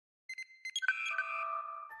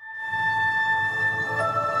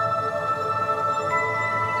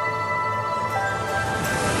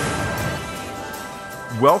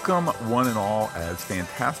Welcome, one and all, as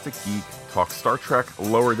Fantastic Geek talks Star Trek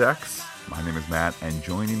Lower Decks. My name is Matt, and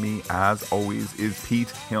joining me, as always, is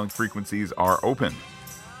Pete. Hailing frequencies are open.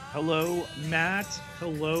 Hello, Matt.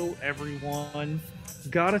 Hello, everyone.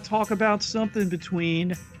 Gotta talk about something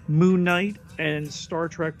between Moon Knight and Star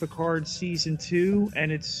Trek Picard Season 2,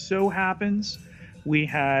 and it so happens we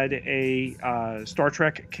had a Star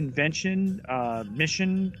Trek convention,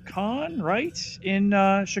 Mission Con, right, in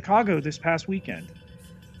Chicago this past weekend.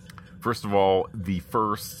 First of all, the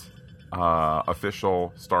first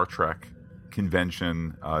official Star Trek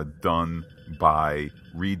convention done by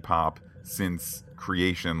ReedPop since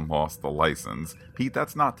Creation lost the license. Pete,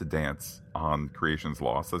 that's not to dance on Creation's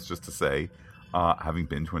loss. That's just to say, having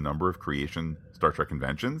been to a number of Creation Star Trek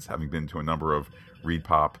conventions, having been to a number of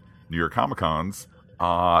ReedPop New York Comic Cons,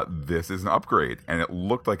 this is an upgrade. And it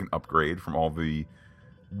looked like an upgrade from all the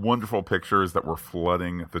wonderful pictures that were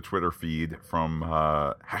flooding the Twitter feed from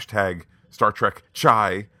hashtag Star Trek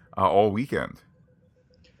Chai all weekend.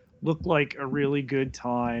 Looked like a really good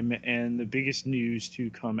time, and the biggest news to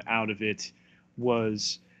come out of it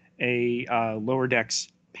was a Lower Decks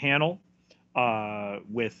panel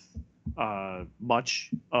with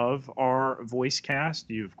much of our voice cast.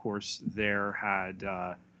 You, of course, there had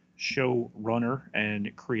showrunner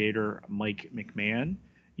and creator Mike McMahon.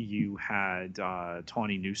 You had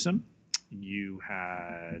Tawny Newsome. You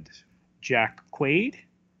had Jack Quaid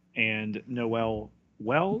and Noel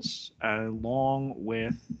Wells, along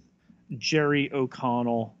with Jerry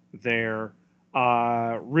O'Connell there.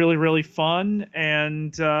 Really, really fun.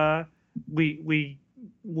 And we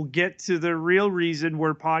will get to the real reason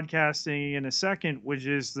we're podcasting in a second, which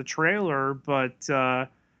is the trailer. But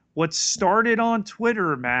what started on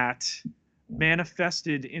Twitter, Matt,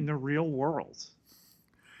 manifested in the real world.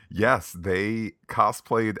 Yes, they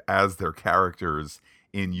cosplayed as their characters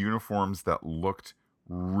in uniforms that looked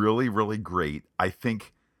really, really great. I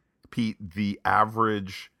think, Pete, the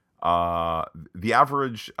average cosplayer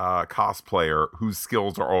whose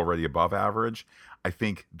skills are already above average, I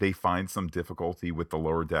think they find some difficulty with the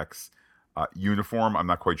Lower Decks uniform. I'm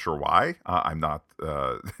not quite sure why. I'm not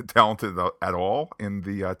talented at all in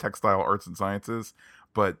the textile arts and sciences,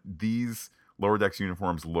 but these Lower Decks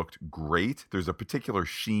uniforms looked great. There's a particular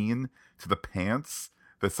sheen to the pants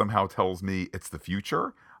that somehow tells me it's the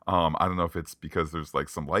future. I don't know if it's because there's like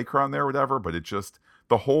some lycra on there or whatever, but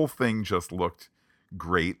the whole thing just looked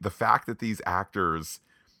great. The fact that these actors,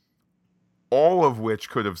 all of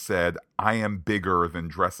which could have said, I am bigger than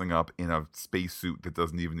dressing up in a spacesuit that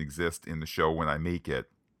doesn't even exist in the show when I make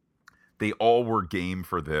it, they all were game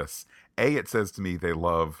for this. A, it says to me they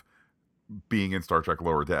love being in Star Trek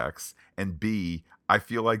Lower Decks, and B, I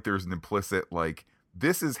feel like there's an implicit, like,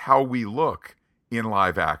 this is how we look in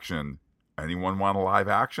live action. Anyone want to live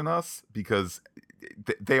action us? Because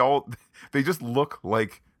they just look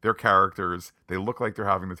like their characters. They look like they're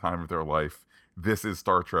having the time of their life. This is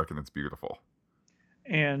Star Trek, and it's beautiful.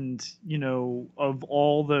 And, you know, of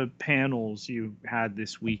all the panels you had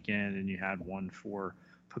this weekend, and you had one for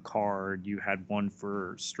Picard, you had one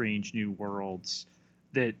for Strange New Worlds,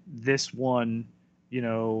 that this one, you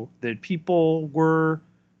know, that people were,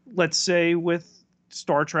 let's say, with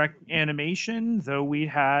Star Trek animation, though we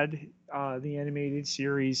had the animated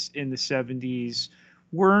series in the 70s,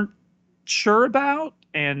 weren't sure about,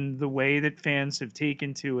 and the way that fans have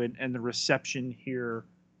taken to it and the reception here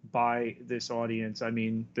by this audience. I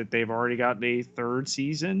mean, that they've already got a third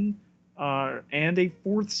season and a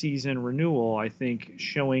fourth season renewal, I think,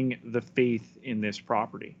 showing the faith in this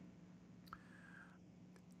property.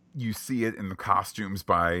 You see it in the costumes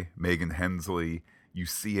by Megan Hensley. You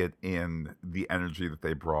see it in the energy that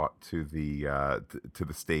they brought to the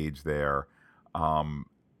stage there.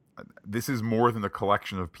 This is more than a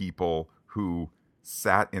collection of people who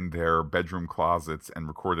sat in their bedroom closets and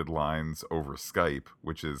recorded lines over Skype,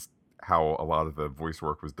 which is how a lot of the voice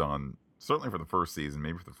work was done, certainly for the first season,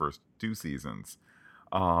 maybe for the first two seasons.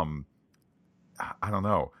 I don't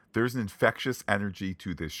know. There's an infectious energy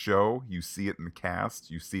to this show. You see it in the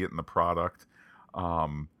cast. You see it in the product.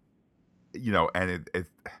 You know, and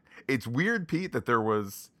it's weird, Pete, that there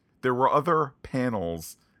were other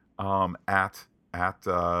panels at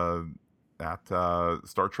Star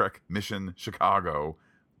Trek Mission Chicago,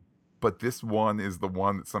 but this one is the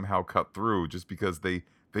one that somehow cut through just because they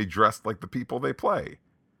dressed like the people they play.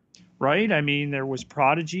 Right? I mean, there was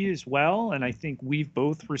Prodigy as well, and I think we've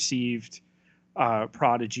both received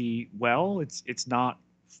Prodigy well. It's not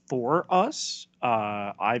for us.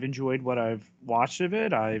 I've enjoyed what I've watched of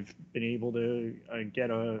it. I've been able to get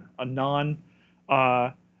a non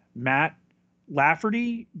Matt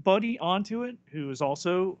Lafferty buddy onto it, who is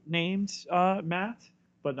also named Matt.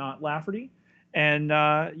 but not Lafferty. And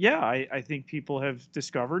yeah, I think people have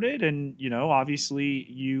discovered it. And, obviously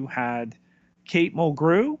you had Kate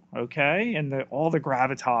Mulgrew, okay, and all the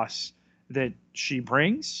gravitas that she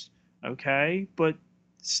brings, okay. But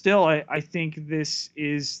still, I think this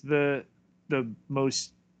is the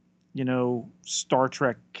most, Star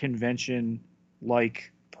Trek convention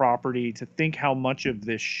like property. To think how much of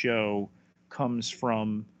this show comes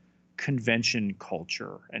from convention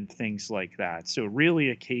culture and things like that. So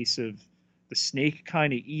really a case of the snake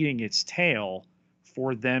kind of eating its tail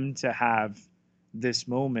for them to have this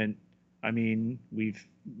moment. I mean, we've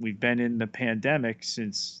been in the pandemic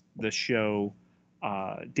since the show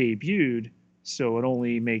debuted, so it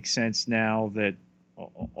only makes sense now that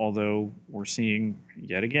although we're seeing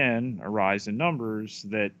yet again a rise in numbers,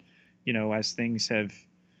 that as things have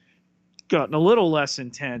gotten a little less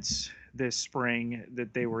intense this spring,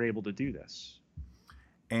 that they were able to do this.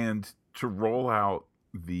 And to roll out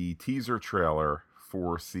the teaser trailer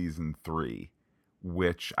for season 3,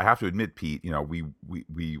 which I have to admit, Pete,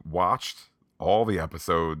 we watched all the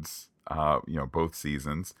episodes, both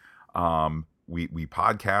seasons. We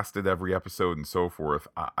podcasted every episode and so forth.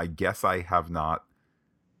 I guess I have not.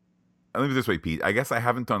 Let me put it this way, Pete. I guess I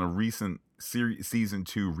haven't done a recent season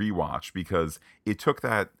 2 rewatch, because it took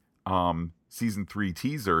that season 3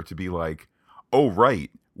 teaser to be like, oh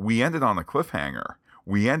right, we ended on a cliffhanger.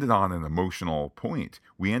 We ended on an emotional point.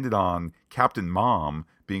 We ended on Captain Mom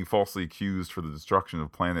being falsely accused for the destruction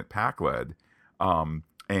of planet Pakled,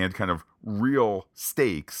 and kind of real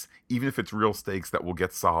stakes, even if it's real stakes that will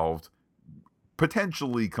get solved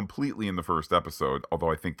potentially completely in the first episode,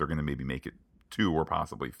 although I think they're going to maybe make it 2 or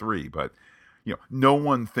possibly 3. But no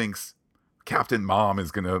one thinks Captain Mom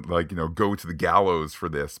is going to go to the gallows for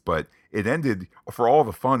this. But it ended, for all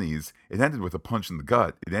the funnies, it ended with a punch in the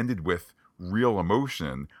gut. It ended with real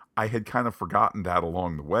emotion. I had kind of forgotten that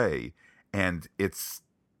along the way. And it's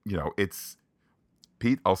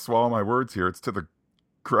Pete, I'll swallow my words here. It's to the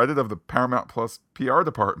credit of the Paramount Plus PR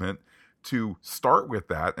department to start with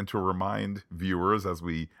that, and to remind viewers as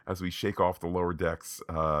we shake off the Lower Decks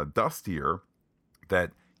dust here,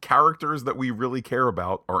 that characters that we really care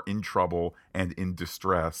about are in trouble and in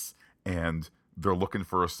distress, and they're looking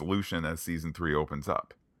for a solution as season 3 opens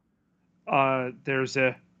up. There's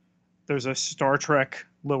a Star Trek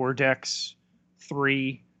Lower Decks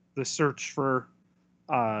 3, the search for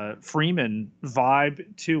Freeman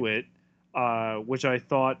vibe to it, which I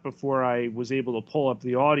thought before I was able to pull up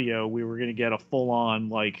the audio, we were going to get a full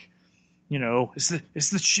on is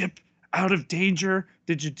the ship out of danger?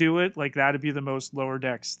 Did you do it? Like, that'd be the most Lower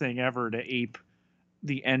Decks thing ever, to ape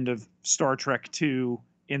the end of Star Trek 2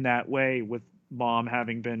 in that way, with Mom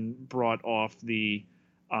having been brought off the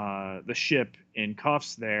ship in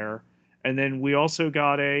cuffs there. And then we also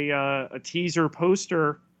got a teaser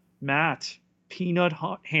poster. Matt, Peanut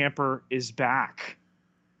Hamper is back.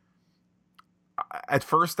 At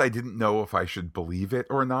first, I didn't know if I should believe it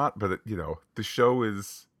or not, but the show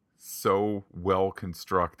is so well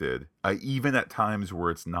constructed, even at times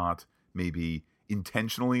where it's not maybe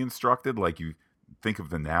intentionally instructed. Like, you think of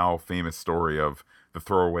the now famous story of the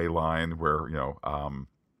throwaway line where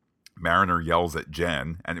Mariner yells at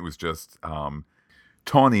Jen, and it was just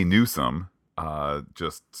Tawny Newsome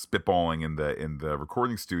just spitballing in the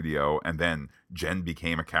recording studio, and then Jen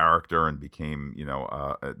became a character and became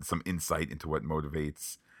some insight into what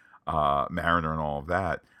motivates Mariner and all of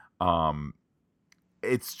that.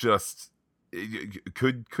 It's just,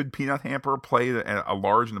 could Peanut Hamper play a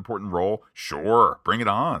large and important role? Sure, bring it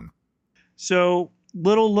on. So,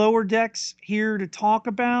 little Lower Decks here to talk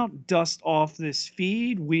about, dust off this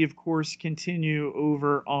feed. We, of course, continue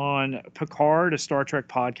over on Picard, a Star Trek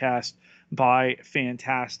podcast by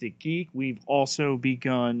Fantastic Geek. We've also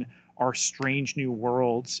begun our Strange New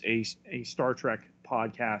Worlds, a Star Trek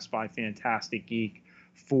podcast by Fantastic Geek,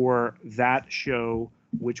 for that show,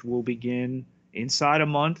 which will begin inside a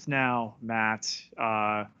month now, Matt.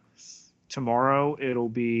 Tomorrow it'll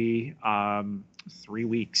be 3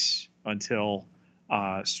 weeks until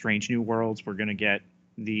Strange New Worlds. We're going to get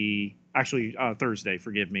Thursday,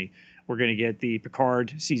 forgive me. We're going to get the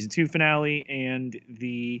Picard season 2 finale and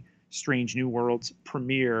the Strange New Worlds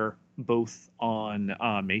premiere, both on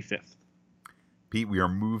May 5th. Pete, we are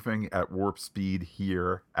moving at warp speed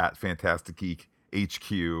here at Fantastic Geek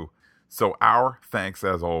HQ. So our thanks,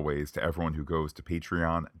 as always, to everyone who goes to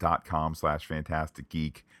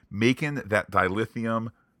patreon.com/fantasticgeek, making that dilithium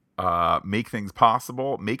make things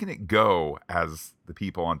possible, making it go, as the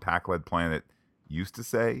people on Pakled Planet used to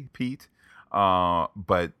say, Pete.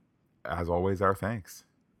 But as always, our thanks.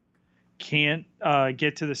 Can't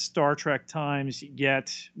get to the Star Trek times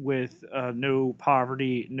yet with no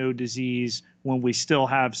poverty, no disease, when we still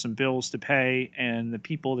have some bills to pay. And the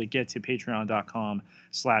people that get to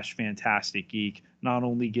patreon.com/Fantastic Geek not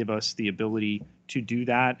only give us the ability to do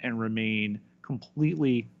that and remain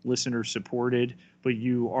completely listener supported, but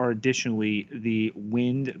you are additionally the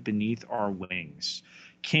wind beneath our wings.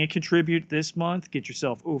 Can't contribute this month? Get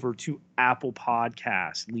yourself over to Apple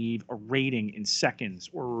Podcasts. Leave a rating in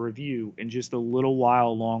seconds or a review in just a little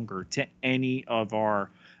while longer to any of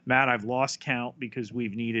our, Matt, I've lost count because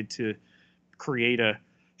we've needed to create a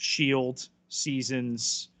Shield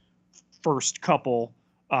season's first couple.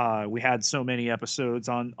 We had so many episodes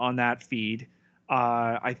on that feed.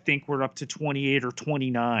 I think we're up to 28 or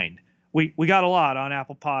 29. We got a lot on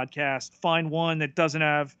Apple Podcasts. Find one that doesn't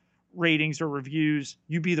have ratings or reviews.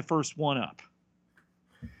 You be the first one up.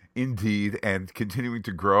 Indeed, and continuing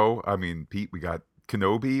to grow. I mean, Pete, we got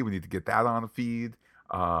Kenobi. We need to get that on a feed.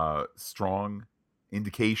 Strong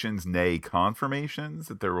indications, nay, confirmations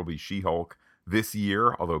that there will be She-Hulk this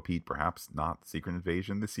year, although, Pete, perhaps not Secret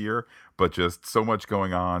Invasion this year, but just so much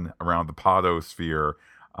going on around the podosphere.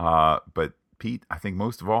 But Pete, I think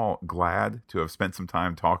most of all, glad to have spent some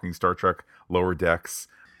time talking Star Trek Lower Decks.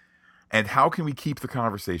 And how can we keep the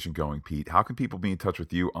conversation going, Pete? How can people be in touch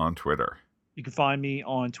with you on Twitter? You can find me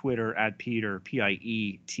on Twitter at Peter,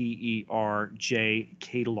 Pieterj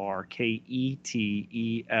Ketelar,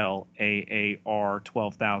 Ketelar,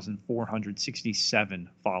 12,467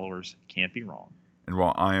 followers. Can't be wrong. And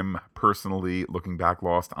while I am personally looking back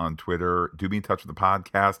lost on Twitter, do be in touch with the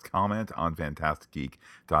podcast. Comment on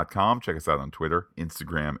fantasticgeek.com. Check us out on Twitter,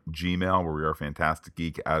 Instagram, Gmail, where we are Fantastic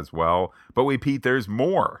Geek as well. But wait, Pete, there's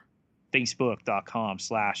more.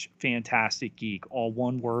 Facebook.com/Fantastic Geek, all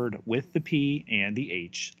one word with the P and the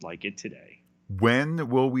H, like it today. When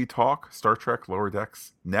will we talk Star Trek Lower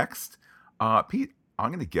Decks next? Pete, I'm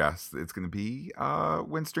going to guess it's going to be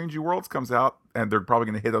when Strange New Worlds comes out, and they're probably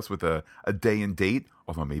going to hit us with a day and date,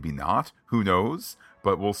 although maybe not. Who knows?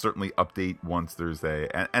 But we'll certainly update once there's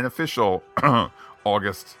an official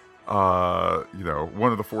August,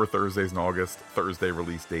 one of the 4 Thursdays in August, Thursday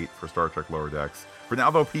release date for Star Trek Lower Decks. For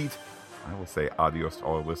now, though, Pete, I will say adios to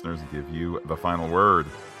all our listeners and give you the final word.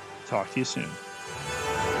 Talk to you soon.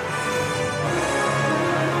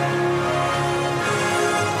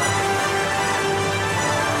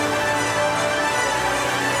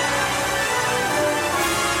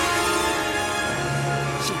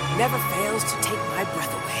 She never fails to take my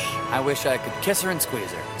breath away. I wish I could kiss her and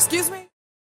squeeze her. Excuse me?